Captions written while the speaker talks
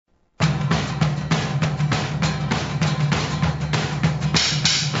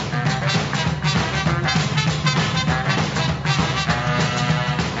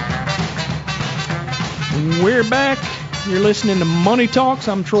back. You're listening to Money Talks.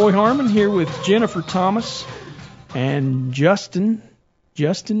 I'm Troy Harmon here with Jennifer Thomas and Justin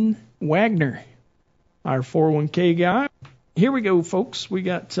Wagner, our 401k guy. Here we go, folks. We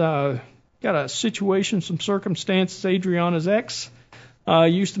got a situation, some circumstances. Adriana's ex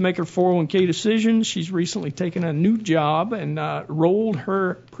used to make her 401k decisions. She's recently taken a new job and rolled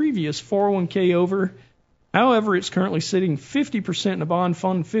her previous 401k over. However, it's currently sitting 50% in a bond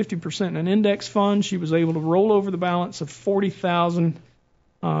fund, 50% in an index fund. She was able to roll over the balance of $40,000.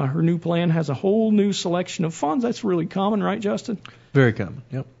 Her new plan has a whole new selection of funds. That's really common, right, Justin? Very common,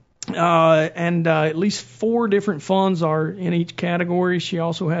 yep. And at least 4 different funds are in each category. She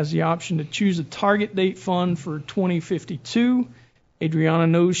also has the option to choose a target date fund for 2052. Adriana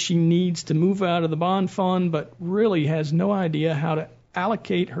knows she needs to move out of the bond fund, but really has no idea how to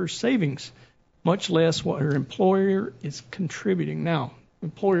allocate her savings, much less what her employer is contributing. Now,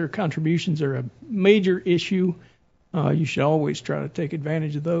 employer contributions are a major issue. You should always try to take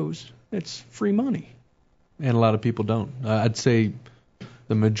advantage of those. It's free money. And a lot of people don't. I'd say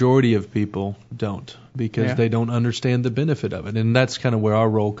the majority of people don't because they don't understand the benefit of it. And that's kind of where our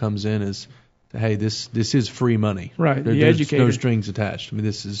role comes in is, hey, this is free money. Right, the There's educator. no strings attached. I mean,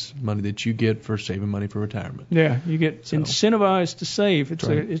 this is money that you get for saving money for retirement. Yeah, you get incentivized to save.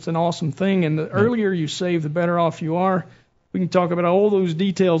 It's an awesome thing. And the earlier you save, the better off you are. We can talk about all those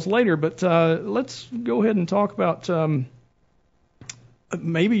details later, but let's go ahead and talk about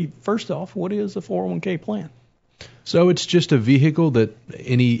maybe first off, what is a 401k plan? So it's just a vehicle that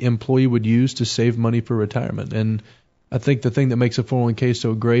any employee would use to save money for retirement. And I think the thing that makes a 401k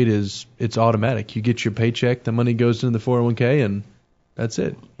so great is it's automatic. You get your paycheck, the money goes into the 401k, and that's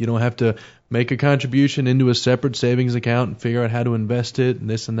it. You don't have to make a contribution into a separate savings account and figure out how to invest it and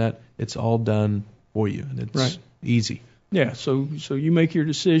this and that. It's all done for you, and it's easy. Yeah, so you make your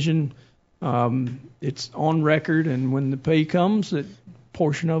decision. It's on record, and when the pay comes, that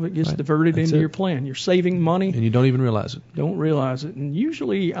portion of it gets diverted into your plan. You're saving money. And you don't even realize it. Don't realize it. And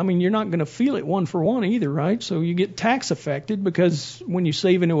usually, I mean, you're not going to feel it one for one either, right? So you get tax affected because when you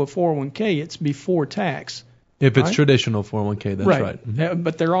save into a 401k, it's before tax. If it's traditional 401k, that's right. Mm-hmm.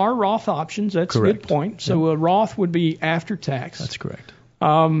 But there are Roth options. That's correct. A good point. So a Roth would be after tax. That's correct.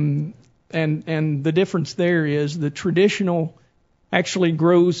 And the difference there is the traditional actually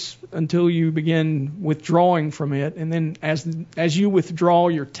grows until you begin withdrawing from it, and then as you withdraw,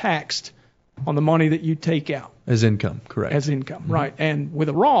 you're taxed on the money that you take out. As income, correct. As income, right. And with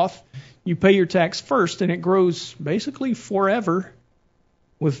a Roth, you pay your tax first, and it grows basically forever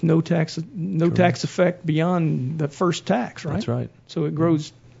with no tax effect beyond the first tax, right? That's right. So it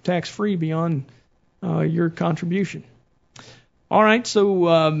grows tax-free beyond your contribution. All right,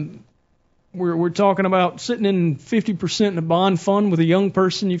 so we're talking about sitting in 50% in a bond fund with a young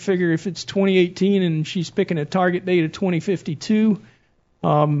person. You figure if it's 2018 and she's picking a target date of 2052,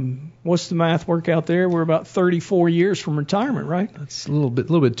 what's the math work out there? We're about 34 years from retirement, right? That's a little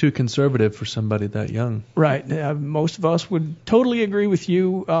bit too conservative for somebody that young. Right. Most of us would totally agree with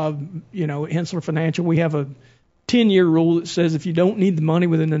you. At Hensler Financial, we have a 10-year rule that says if you don't need the money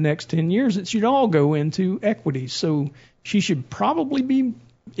within the next 10 years, it should all go into equities. So she should probably be,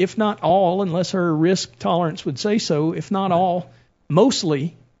 if not all, unless her risk tolerance would say so, if not all,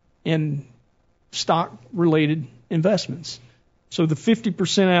 mostly in stock-related investments. So the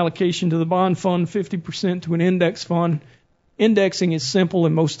 50% allocation to the bond fund, 50% to an index fund. Indexing is simple,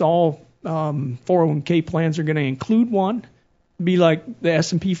 and most all 401k plans are going to include one. Be like the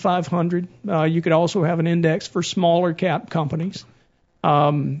S&P 500. You could also have an index for smaller cap companies.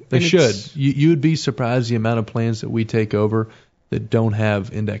 They should. You would be surprised the amount of plans that we take over that don't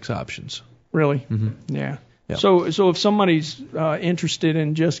have index options. Really? Mm-hmm. Yeah. Yep. So if somebody's interested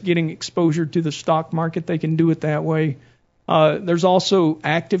in just getting exposure to the stock market, they can do it that way. There's also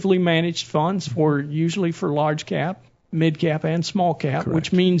actively managed funds usually for large cap, mid cap, and small cap, correct.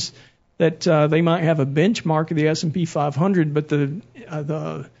 Which means that they might have a benchmark of the S&P 500, but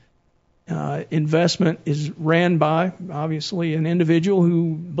the investment is ran by, obviously, an individual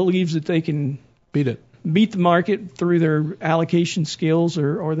who believes that they can beat the market through their allocation skills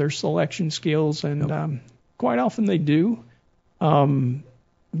or their selection skills, and quite often they do.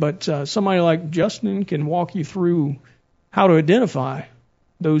 But somebody like Justin can walk you through how to identify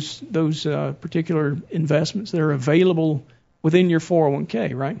those particular investments that are available within your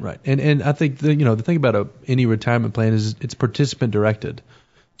 401k, right? Right. And I think the thing about any retirement plan is it's participant directed.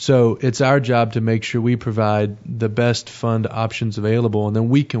 So it's our job to make sure we provide the best fund options available, and then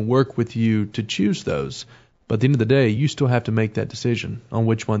we can work with you to choose those. But at the end of the day, you still have to make that decision on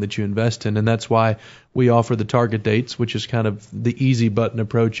which one that you invest in, and that's why we offer the target dates, which is kind of the easy button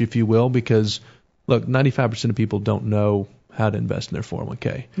approach, if you will, because look, 95% of people don't know how to invest in their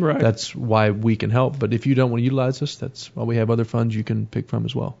 401k. Right. That's why we can help. But if you don't want to utilize us, that's why we have other funds you can pick from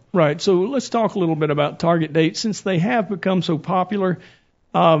as well. Right. So let's talk a little bit about target dates. Since they have become so popular,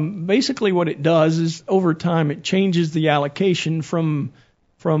 basically what it does is over time it changes the allocation from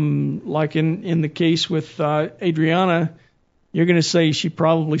like in the case with Adriana, you're going to say she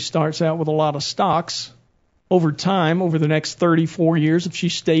probably starts out with a lot of stocks. Over time, over the next 34 years, if she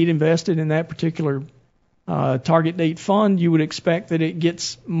stayed invested in that particular target date fund, you would expect that it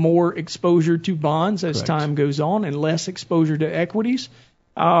gets more exposure to bonds as Correct. time goes on and less exposure to equities.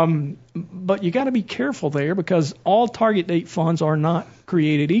 But you got to be careful there because all target date funds are not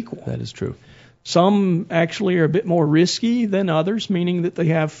created equal. That is true. Some actually are a bit more risky than others, meaning that they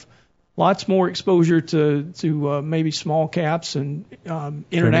have lots more exposure to maybe small caps and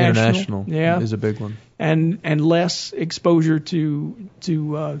international. Yeah, is a big one. And less exposure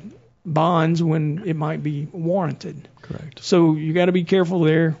to bonds when it might be warranted. Correct. So you got to be careful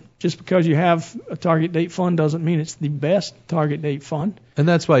there. Just because you have a target date fund doesn't mean it's the best target date fund. And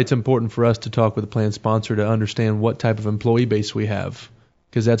that's why it's important for us to talk with the plan sponsor to understand what type of employee base we have,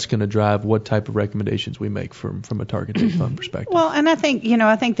 because that's going to drive what type of recommendations we make from a target date fund perspective. Well, and I think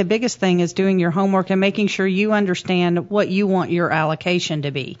the biggest thing is doing your homework and making sure you understand what you want your allocation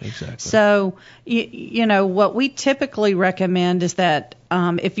to be. Exactly. So, what we typically recommend is that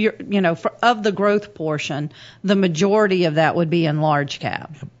if you're, of the growth portion, the majority of that would be in large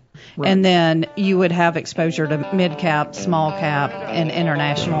cap. Yep. Right. And then you would have exposure to mid cap, small cap, and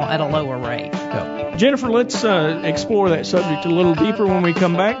international at a lower rate. Yep. Jennifer, let's explore that subject a little deeper when we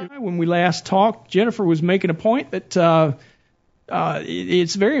come back. When we last talked, Jennifer was making a point that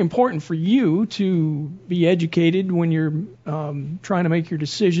it's very important for you to be educated when you're trying to make your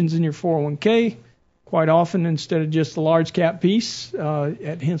decisions in your 401k. Quite often, instead of just the large cap piece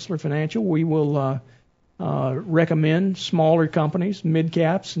at Hensler Financial, we will recommend smaller companies, mid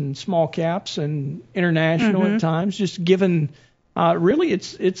caps and small caps and international at times, just given really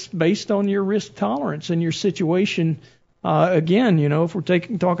it's based on your risk tolerance and your situation. Again, if we're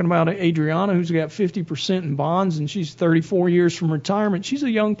talking about Adriana, who's got 50% in bonds and she's 34 years from retirement, she's a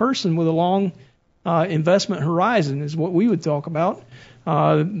young person with a long investment horizon is what we would talk about.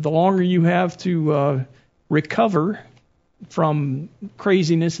 The longer you have to recover from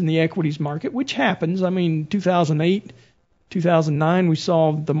craziness in the equities market, which happens. I mean, 2008, 2009, we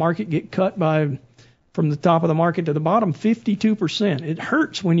saw the market get cut from the top of the market to the bottom, 52%. It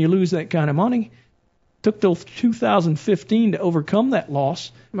hurts when you lose that kind of money. Took till 2015 to overcome that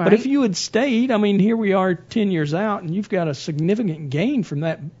loss. Right. But if you had stayed, I mean, here we are 10 years out, and you've got a significant gain from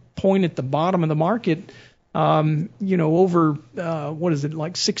that point at the bottom of the market. Over, what is it,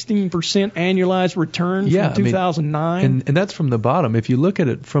 like 16% annualized return from 2009? And that's from the bottom. If you look at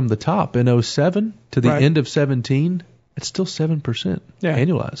it from the top in 07 to the end of 17, it's still 7%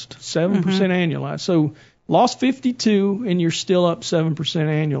 annualized. 7% annualized. So lost 52, and you're still up 7%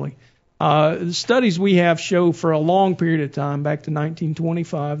 annually. The studies we have show for a long period of time, back to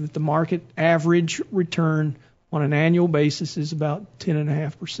 1925, that the market average return on an annual basis is about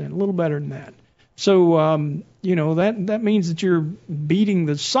 10.5%, a little better than that. So, that means that you're beating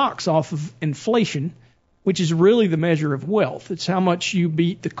the socks off of inflation, which is really the measure of wealth. It's how much you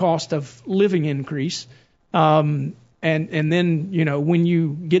beat the cost of living increase. And then, when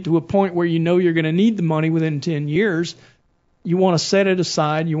you get to a point where you're going to need the money within 10 years, you want to set it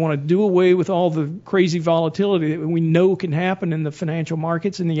aside. You want to do away with all the crazy volatility that we know can happen in the financial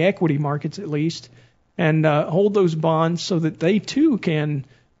markets, in the equity markets at least, and hold those bonds so that they too can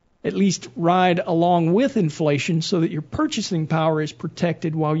at least ride along with inflation so that your purchasing power is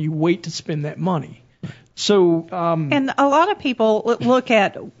protected while you wait to spend that money. So, and a lot of people look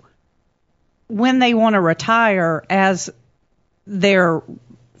at when they want to retire as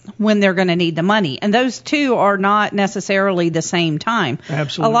when they're going to need the money. And those two are not necessarily the same time.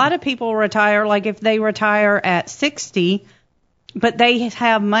 Absolutely. A lot of people retire, like if they retire at 60, but they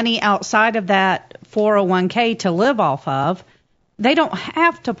have money outside of that 401k to live off of, they don't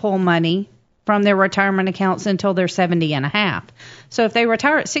have to pull money from their retirement accounts until they're 70 and a half. So if they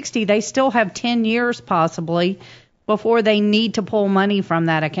retire at 60, they still have 10 years possibly before they need to pull money from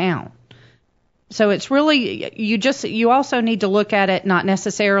that account. So it's really, you also need to look at it not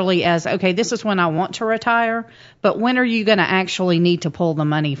necessarily as, okay, this is when I want to retire, but when are you going to actually need to pull the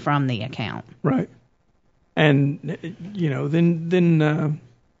money from the account? Right. And, then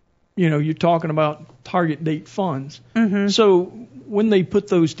you're talking about target date funds. Mm-hmm. So when they put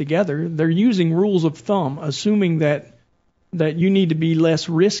those together, they're using rules of thumb, assuming that you need to be less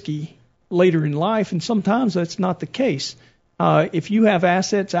risky later in life, and sometimes that's not the case. If you have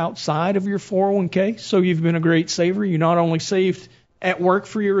assets outside of your 401k, so you've been a great saver, you not only saved at work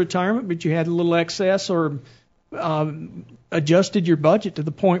for your retirement, but you had a little excess or adjusted your budget to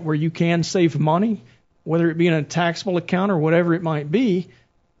the point where you can save money, whether it be in a taxable account or whatever it might be,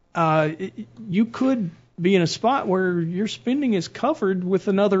 you could be in a spot where your spending is covered with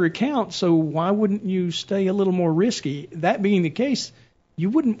another account. So why wouldn't you stay a little more risky? That being the case, you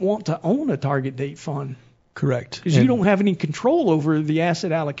wouldn't want to own a target date fund. Correct. Because you don't have any control over the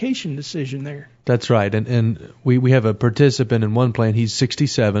asset allocation decision there. That's right. And we have a participant in one plan. He's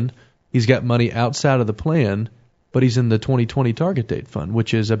 67. He's got money outside of the plan, but he's in the 2020 target date fund,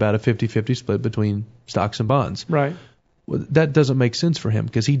 which is about a 50-50 split between stocks and bonds. Right. Well, that doesn't make sense for him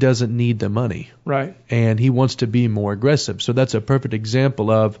because he doesn't need the money. Right. And he wants to be more aggressive. So that's a perfect example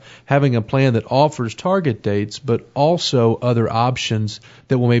of having a plan that offers target dates, but also other options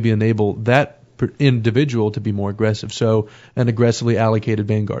that will maybe enable that individual to be more aggressive. So an aggressively allocated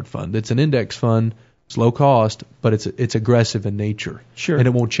Vanguard fund. It's an index fund. It's low cost, but it's aggressive in nature. Sure. And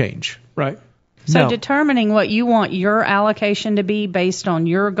it won't change. Right. So Now, determining what you want your allocation to be based on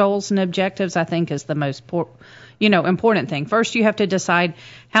your goals and objectives, I think, is the most important thing. First, you have to decide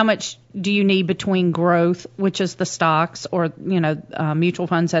how much do you need between growth, which is the stocks, or mutual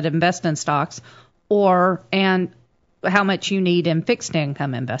funds that invest in stocks, and how much you need in fixed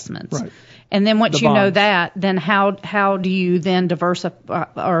income investments. Right. And then once The you know bonds. that, then how do you then diversify,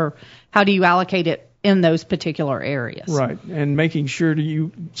 or how do you allocate it in those particular areas? Right. And making sure that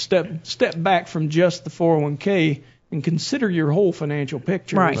you step back from just the 401k and consider your whole financial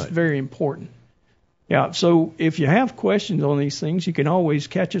picture Right. is very important. Yeah, so if you have questions on these things, you can always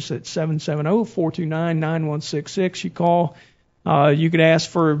catch us at 770-429-9166. You call. You could ask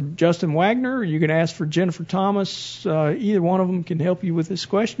for Justin Wagner, or you could ask for Jennifer Thomas. Either one of them can help you with this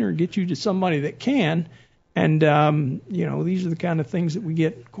question or get you to somebody that can. And, these are the kind of things that we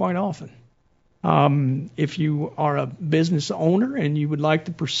get quite often. If you are a business owner and you would like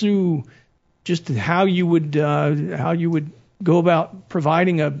to pursue just how you would go about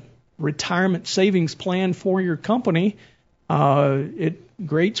providing a retirement savings plan for your company,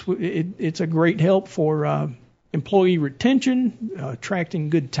 it's a great help for employee retention, attracting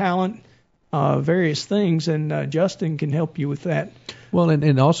good talent, various things, and Justin can help you with that. Well,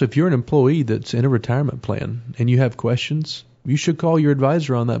 and also if you're an employee that's in a retirement plan and you have questions, you should call your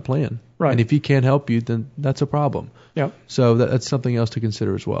advisor on that plan. Right. And if he can't help you, then that's a problem. Yep. So that's something else to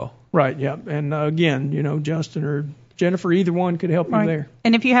consider as well. Right. Yep. And again, Justin or Jennifer, either one could help you there.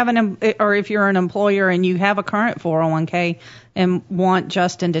 And if you have if you're an employer and you have a current 401k and want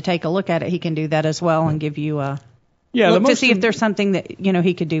Justin to take a look at it, he can do that as well and give you a look to see if there's something that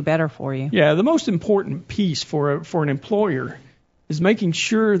he could do better for you. Yeah, the most important piece for an employer is making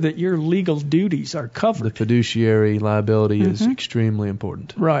sure that your legal duties are covered. The fiduciary liability is extremely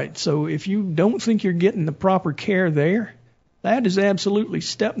important. Right. So if you don't think you're getting the proper care there, that is absolutely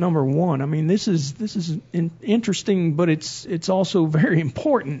step number one. I mean, this is interesting, but it's also very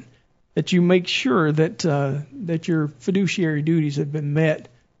important that you make sure that your fiduciary duties have been met.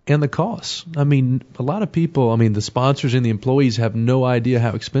 And the costs. I mean, a lot of people, the sponsors and the employees have no idea how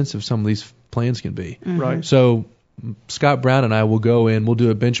expensive some of these plans can be. Mm-hmm. Right. So Scott Brown and I will go in, we'll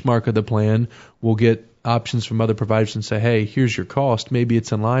do a benchmark of the plan, we'll get options from other providers and say, hey, here's your cost. Maybe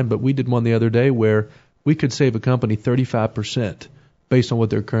it's in line, but we did one the other day where we could save a company 35% based on what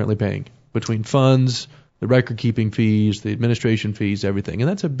they're currently paying between funds, the record-keeping fees, the administration fees, everything. And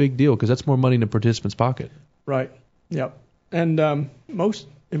that's a big deal because that's more money in the participant's pocket. Right. Yep. And most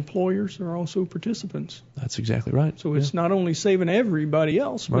employers are also participants. That's exactly right. So it's not only saving everybody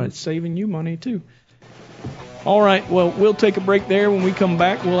else, but Right. it's saving you money too. All right. Well, we'll take a break there. When we come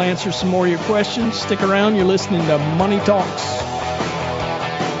back, we'll answer some more of your questions. Stick around. You're listening to Money Talks.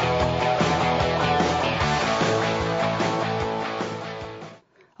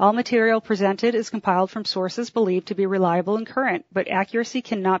 All material presented is compiled from sources believed to be reliable and current, but accuracy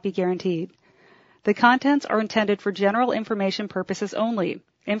cannot be guaranteed. The contents are intended for general information purposes only.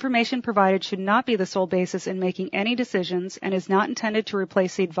 Information provided should not be the sole basis in making any decisions and is not intended to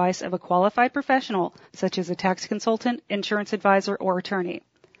replace the advice of a qualified professional, such as a tax consultant, insurance advisor, or attorney.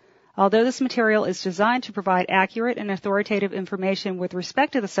 Although this material is designed to provide accurate and authoritative information with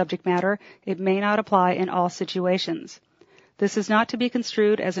respect to the subject matter, it may not apply in all situations. This is not to be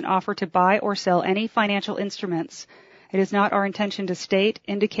construed as an offer to buy or sell any financial instruments. It is not our intention to state,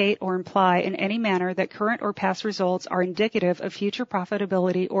 indicate, or imply in any manner that current or past results are indicative of future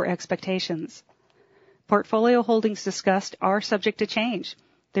profitability or expectations. Portfolio holdings discussed are subject to change.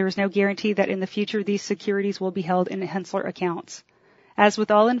 There is no guarantee that in the future these securities will be held in Hensler accounts. As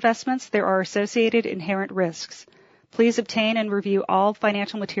with all investments, there are associated inherent risks. Please obtain and review all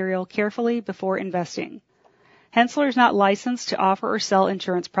financial material carefully before investing. Henssler is not licensed to offer or sell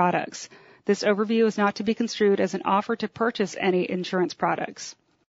insurance products. This overview is not to be construed as an offer to purchase any insurance products.